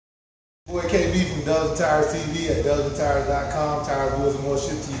Boy KB from Dubs and Tires TV at dubsandtires.com. Tires, wheels, and more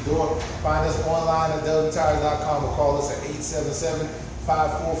shipped to your door. Find us online at dubsandtires.com or call us at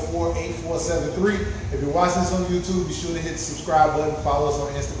 877-544-8473. If you're watching this on YouTube, be sure to hit the subscribe button. Follow us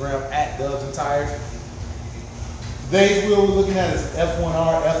on Instagram at Dubs and Tires. Today's wheel we're looking at is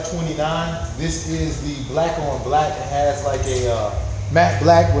F1R F29. This is the black on black. It has like a matte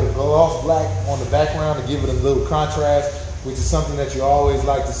black with a gloss black on the background to give it a little contrast, which is something that you always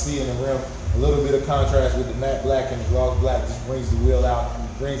like to see in the rim. A little bit of contrast with the matte black and the gloss black just brings the wheel out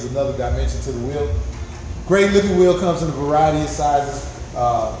and brings another dimension to the wheel. Great looking wheel, comes in a variety of sizes,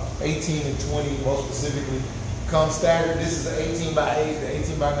 18 and 20 most specifically. Comes staggered. This is an 18 by 8. The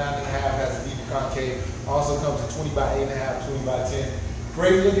 18 by 9.5 has a deeper concave. Also comes in 20 by 8.5, 20 by 10.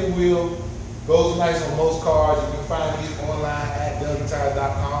 Great looking wheel. Goes nice on most cars. You can find these online at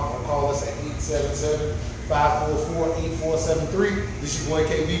dubsandtires.com or call us at 877-544-8473. This is your boy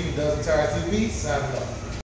KB from Dubs and Tires TV, signing up.